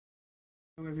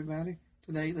Hello everybody,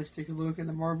 today let's take a look at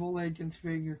the Marvel Legends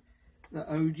figure, the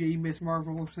OG Miss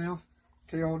Marvel herself,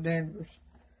 Carol Danvers.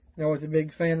 I was a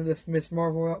big fan of this Miss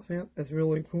Marvel outfit. It's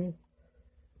really cool.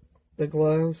 The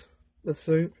gloves, the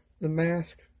suit, the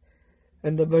mask,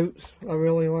 and the boots. I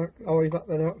really always liked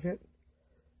that outfit.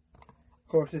 Of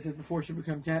course, this is before she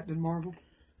became Captain Marvel.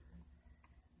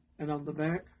 And on the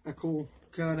back, a cool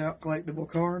cut-out collectible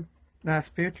card, nice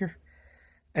picture,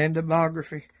 and a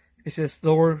biography. It says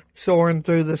Thor soaring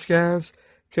through the skies.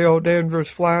 Carol Danvers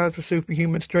flies with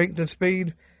superhuman strength and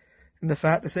speed. In the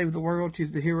fight to save the world,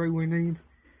 she's the hero we need.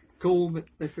 Cool, but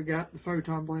they forgot the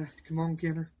photon blast. Come on,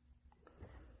 Kenner.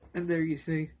 And there you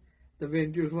see the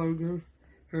Avengers logo,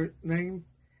 her name,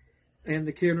 and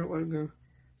the Kenner logo.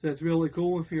 So it's really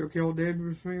cool if you're a Carol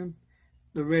Danvers fan.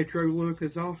 The retro look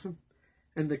is awesome.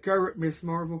 And the current Miss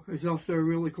Marvel is also a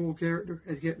really cool character.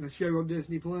 It's getting a show on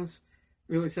Disney Plus.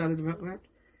 Really excited about that.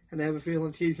 And I have a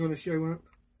feeling she's going to show up,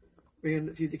 being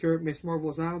that she's the current Miss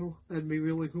Marvel's idol. That'd be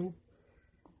really cool.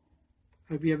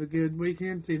 Hope you have a good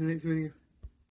weekend. See you in the next video.